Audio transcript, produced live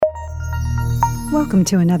Welcome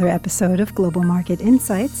to another episode of Global Market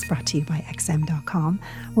Insights, brought to you by XM.com,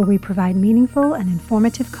 where we provide meaningful and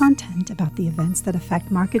informative content about the events that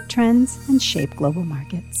affect market trends and shape global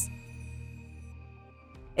markets.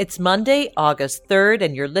 It's Monday, August 3rd,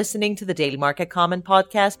 and you're listening to the Daily Market Comment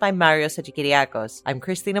podcast by Marios Hadjikyriacos. I'm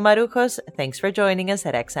Christina Marujos. Thanks for joining us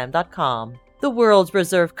at XM.com. The world's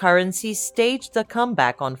reserve currency staged a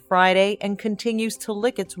comeback on Friday and continues to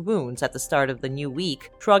lick its wounds at the start of the new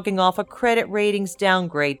week, shrugging off a credit ratings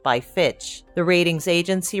downgrade by Fitch. The ratings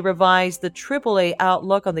agency revised the AAA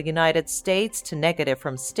outlook on the United States to negative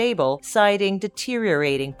from stable, citing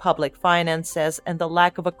deteriorating public finances and the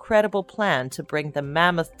lack of a credible plan to bring the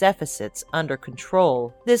mammoth deficits under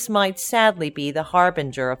control. This might sadly be the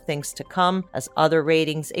harbinger of things to come, as other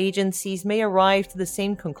ratings agencies may arrive to the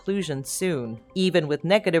same conclusion soon. Even with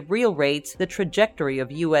negative real rates, the trajectory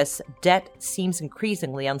of U.S. debt seems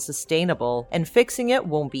increasingly unsustainable, and fixing it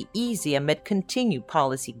won't be easy amid continued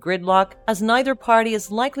policy gridlock, as neither party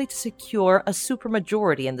is likely to secure a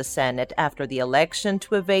supermajority in the Senate after the election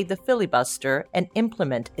to evade the filibuster and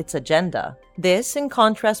implement its agenda. This in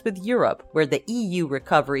contrast with Europe, where the EU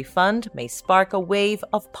Recovery Fund may spark a wave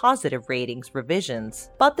of positive ratings revisions.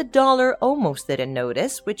 But the dollar almost didn't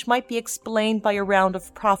notice, which might be explained by a round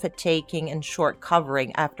of profit-taking and short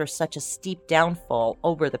covering after such a steep downfall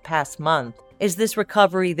over the past month. Is this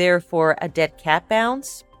recovery therefore a dead cat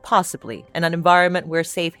bounce? Possibly, in an environment where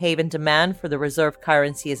safe haven demand for the reserve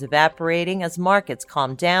currency is evaporating as markets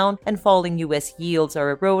calm down and falling U.S. yields are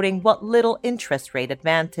eroding what little interest rate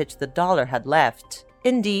advantage the dollar had left.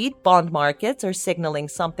 Indeed, bond markets are signaling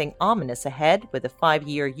something ominous ahead, with the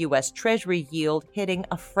 5-year U.S. Treasury yield hitting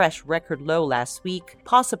a fresh record low last week,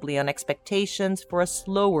 possibly on expectations for a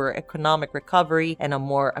slower economic recovery and a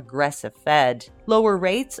more aggressive Fed. Lower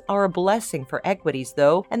rates are a blessing for equities,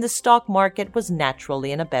 though, and the stock market was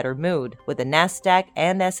naturally in a better mood, with the Nasdaq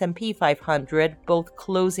and S&P 500 both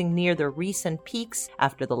closing near their recent peaks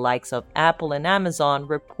after the likes of Apple and Amazon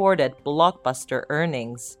reported blockbuster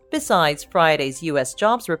earnings. Besides Friday's U.S.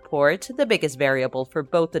 jobs report, the biggest variable for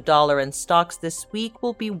both the dollar and stocks this week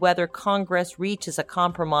will be whether Congress reaches a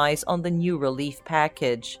compromise on the new relief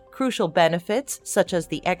package. Crucial benefits, such as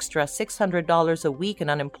the extra $600 a week in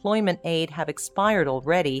unemployment aid, have expired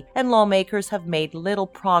already, and lawmakers have made little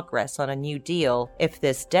progress on a new deal. If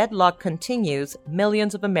this deadlock continues,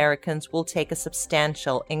 millions of Americans will take a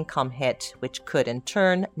substantial income hit, which could in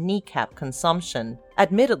turn kneecap consumption.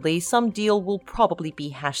 Admittedly, some deal will probably be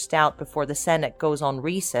hashed out before the Senate goes on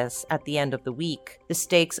recess at the end of the week. The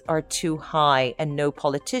stakes are too high, and no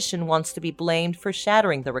politician wants to be blamed for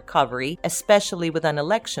shattering the recovery, especially with an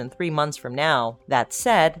election 3 months from now. That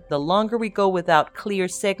said, the longer we go without clear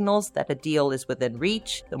signals that a deal is within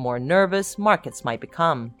reach, the more nervous markets might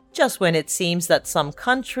become. Just when it seems that some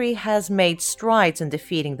country has made strides in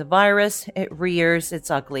defeating the virus, it rears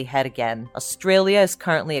its ugly head again. Australia is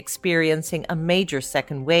currently experiencing a major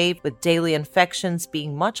second wave, with daily infections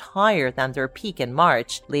being much higher than their peak in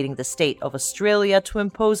March, leading the state of Australia to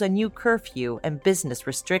impose a new curfew and business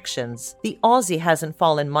restrictions. The Aussie hasn't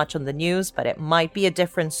fallen much on the news, but it might be a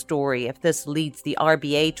different story if this leads the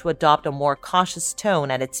RBA to adopt a more cautious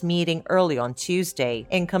tone at its meeting early on Tuesday.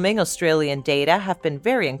 Incoming Australian data have been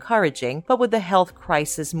very encouraging, but with the health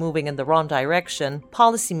crisis moving in the wrong direction,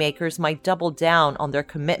 policymakers might double down on their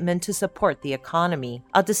commitment to support the economy.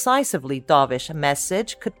 A decisively dovish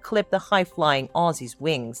message could clip the high-flying Aussies'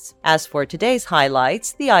 wings. As for today's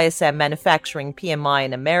highlights, the ISM manufacturing PMI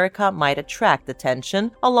in America might attract attention,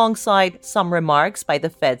 alongside some remarks by the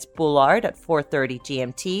Fed's Bullard at 4:30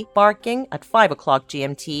 GMT, Barking at 5 o'clock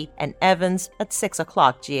GMT, and Evans at 6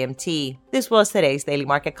 o'clock GMT. This was today's Daily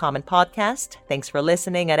Market Comment podcast. Thanks for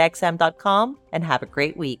listening at XM.com, and have a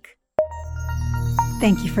great week.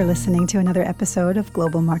 Thank you for listening to another episode of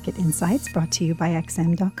Global Market Insights, brought to you by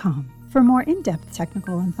XM.com. For more in-depth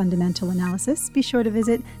technical and fundamental analysis, be sure to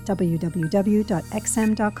visit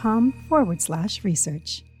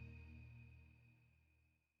www.xm.com/research.